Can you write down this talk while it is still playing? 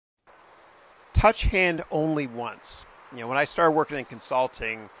touch hand only once. When I started working in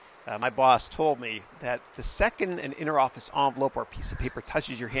consulting, my boss told me that the second an interoffice envelope or piece of paper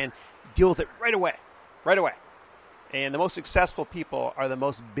touches your hand, deal with it right away, right away. And the most successful people are the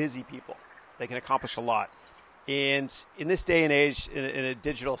most busy people. They can accomplish a lot. And in this day and age, in a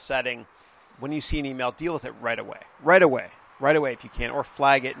digital setting, when you see an email, deal with it right away, right away, right away if you can, or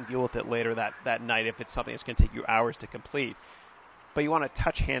flag it and deal with it later that night if it's something that's going to take you hours to complete. But you want to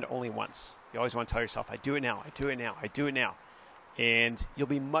touch hand only once. You always want to tell yourself, I do it now, I do it now, I do it now. And you'll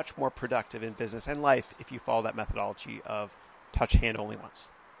be much more productive in business and life if you follow that methodology of touch hand only once.